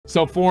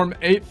So Form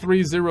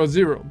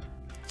 8300.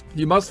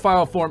 You must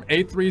file Form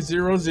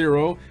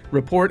 8300,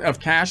 report of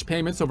cash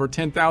payments over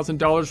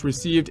 $10,000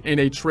 received in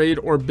a trade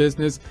or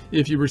business.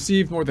 If you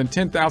receive more than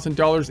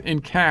 $10,000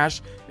 in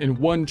cash in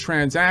one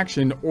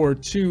transaction or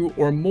two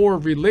or more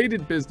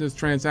related business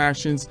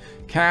transactions,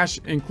 cash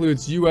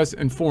includes U.S.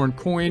 and foreign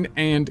coin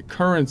and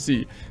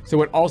currency.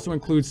 So it also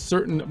includes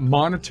certain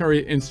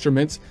monetary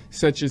instruments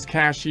such as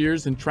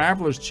cashiers and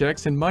traveler's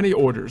checks and money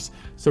orders.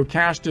 So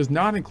cash does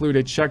not include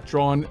a check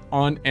drawn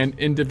on an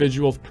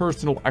individual's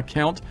personal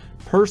account,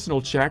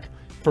 personal check.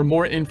 For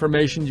more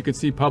information, you can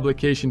see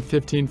publication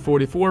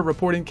 1544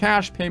 reporting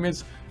cash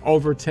payments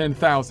over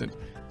 10,000.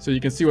 So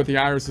you can see what the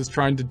IRS is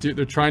trying to do.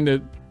 They're trying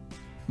to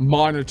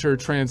monitor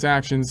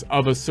transactions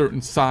of a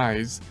certain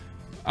size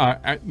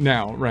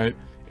now, right?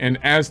 And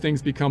as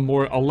things become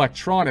more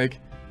electronic,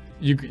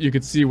 you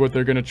could see what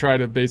they're going to try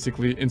to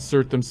basically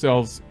insert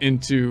themselves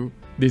into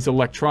these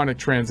electronic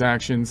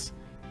transactions,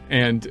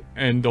 and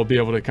they'll be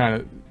able to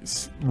kind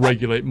of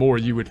regulate more,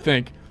 you would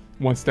think,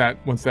 once that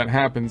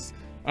happens,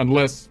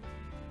 unless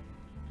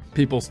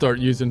people start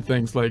using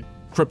things like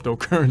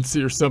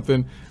cryptocurrency or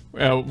something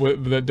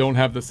that don't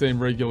have the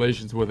same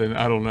regulations with it.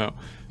 I don't know.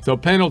 So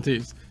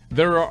penalties.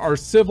 There are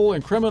civil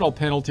and criminal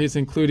penalties,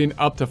 including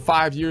up to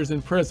 5 years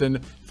in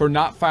prison for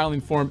not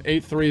filing Form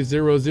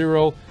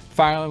 8300,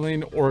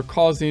 filing or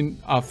causing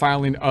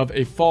filing of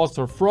a false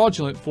or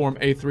fraudulent Form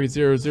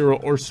 8300,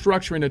 or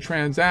structuring a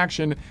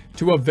transaction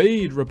to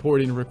evade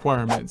reporting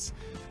requirements.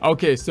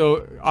 Okay,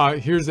 so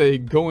here's a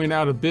going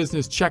out of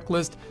business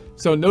checklist.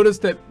 So notice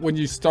that when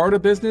you start a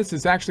business,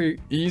 it's actually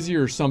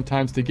easier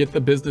sometimes to get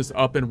the business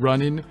up and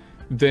running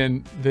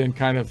than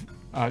kind of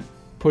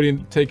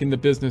taking the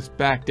business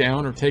back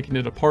down or taking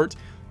it apart.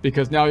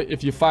 Because now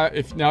if you've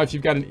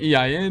got an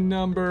EIN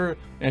number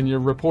and you're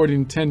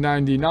reporting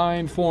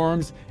 1099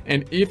 forms,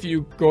 and if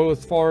you go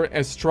as far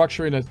as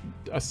structuring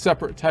a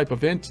separate type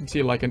of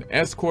entity like an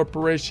S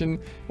corporation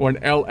or an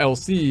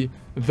LLC,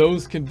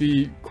 those can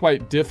be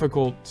quite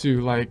difficult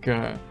to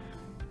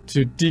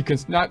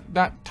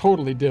not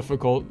totally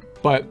difficult,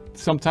 but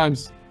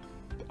sometimes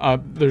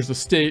there's a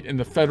state and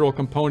the federal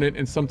component,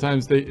 and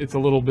sometimes it's a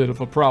little bit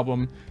of a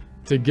problem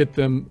to get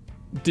them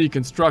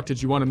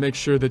deconstructed. You want to make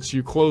sure that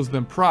you close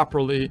them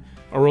properly,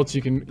 or else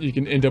you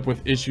can end up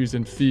with issues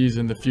and fees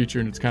in the future,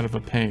 and it's kind of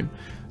a pain.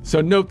 So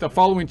note the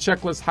following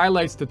checklist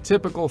highlights the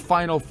typical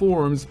final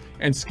forms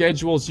and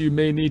schedules you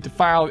may need to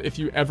file if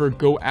you ever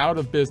go out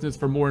of business.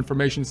 For more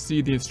information,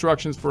 see the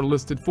instructions for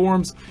listed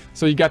forms.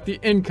 So you got the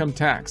income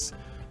tax.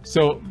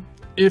 So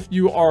if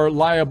you are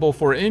liable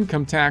for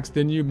income tax,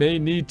 then you may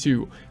need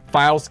to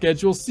file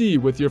Schedule C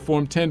with your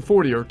Form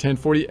 1040 or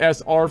 1040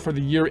 SR for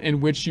the year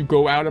in which you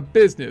go out of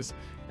business,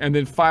 and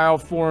then file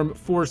Form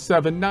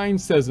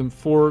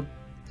 4797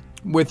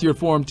 with your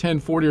Form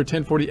 1040 or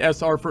 1040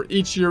 SR for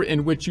each year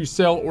in which you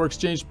sell or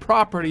exchange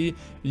property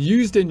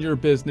used in your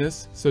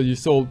business. So you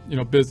sold,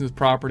 business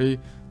property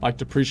like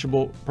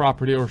depreciable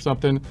property or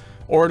something,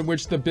 or in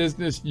which the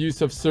business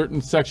use of certain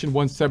Section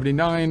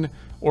 179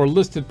 or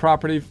listed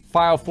property.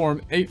 File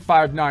Form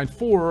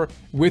 8594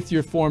 with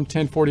your Form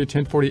 1040 or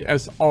 1040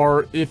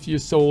 SR if you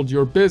sold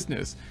your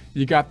business.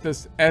 You got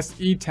this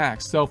SE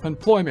tax,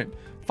 self-employment.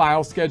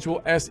 File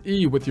Schedule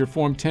SE with your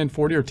Form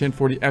 1040 or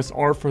 1040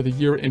 SR for the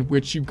year in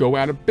which you go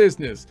out of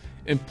business.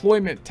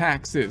 Employment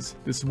taxes.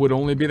 This would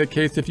only be the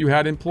case if you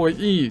had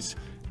employees,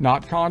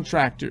 not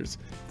contractors.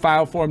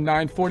 File Form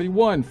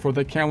 941 for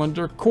the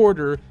calendar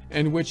quarter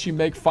in which you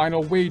make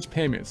final wage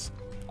payments.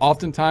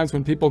 Oftentimes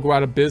when people go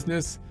out of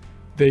business,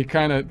 they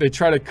try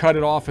to cut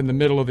it off in the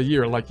middle of the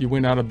year. Like you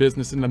went out of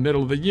business in the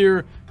middle of the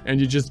year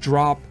and you just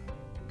drop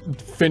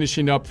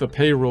finishing up the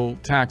payroll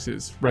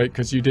taxes, right?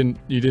 Because you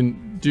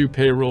didn't do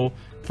payroll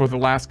for the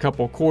last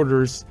couple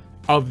quarters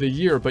of the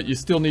year, but you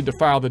still need to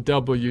file the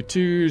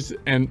W-2s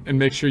and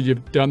make sure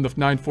you've done the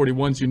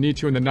 941s you need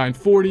to in the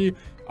 940.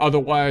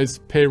 Otherwise,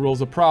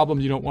 payroll's a problem.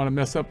 You don't want to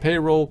mess up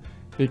payroll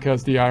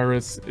because the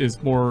IRS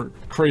is more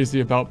crazy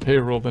about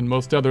payroll than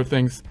most other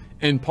things,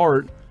 in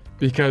part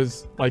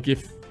because like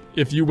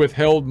if you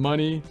withheld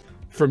money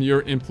from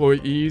your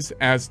employees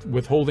as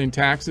withholding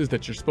taxes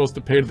that you're supposed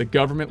to pay to the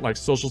government, like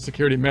Social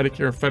Security,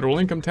 Medicare, and federal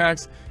income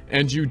tax,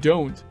 and you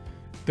don't,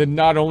 then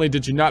not only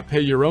did you not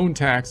pay your own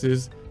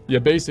taxes, you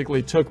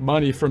basically took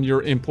money from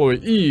your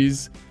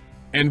employees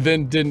and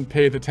then didn't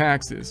pay the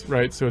taxes,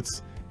 right? So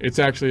it's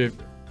actually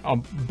a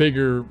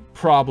bigger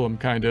problem,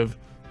 kind of,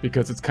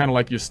 because it's kind of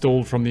like you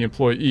stole from the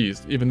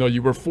employees, even though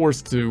you were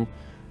forced to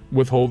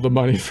withhold the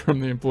money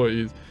from the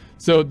employees.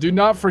 So do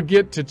not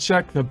forget to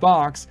check the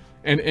box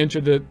and enter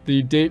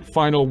the date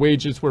final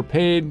wages were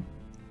paid.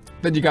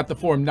 Then you got the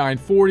Form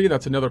 940,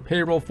 that's another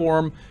payroll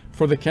form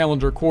for the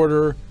calendar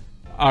quarter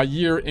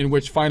year in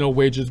which final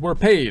wages were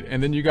paid.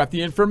 And then you got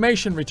the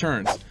information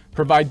returns.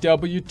 Provide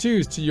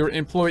W-2s to your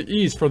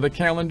employees for the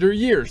calendar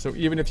year. So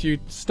even if you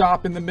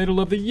stop in the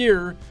middle of the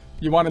year,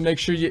 you want to make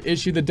sure you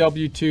issue the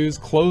W-2s,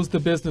 close the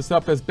business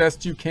up as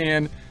best you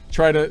can,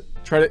 try to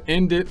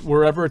end it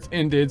wherever it's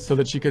ended so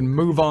that you can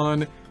move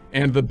on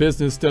and the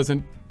business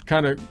doesn't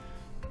kind of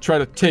try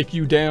to take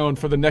you down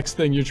for the next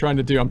thing you're trying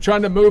to do. I'm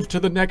trying to move to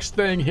the next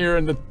thing here,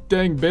 and the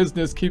dang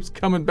business keeps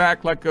coming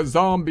back like a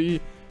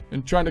zombie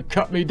and trying to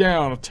cut me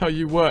down. I'll tell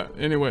you what.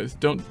 Anyways,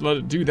 don't let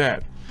it do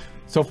that.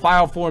 So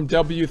file form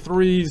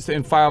W3s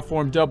and file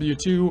form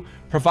W2.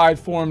 Provide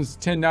forms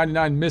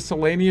 1099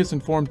 miscellaneous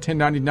and form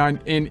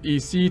 1099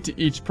 NEC to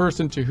each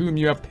person to whom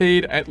you have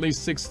paid at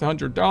least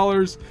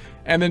 $600.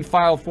 And then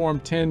file form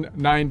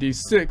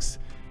 1096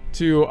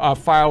 to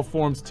file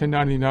forms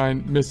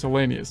 1099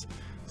 miscellaneous.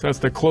 So that's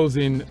the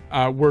closing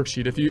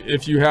worksheet.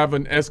 If you have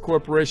an S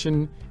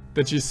corporation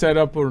that you set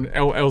up or an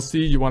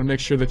LLC, you want to make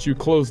sure that you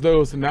close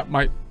those, and that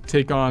might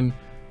take on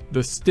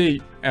the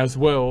state as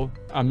well,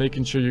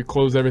 making sure you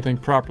close everything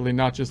properly,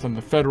 not just on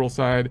the federal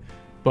side,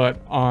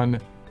 but on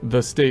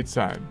the state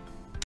side.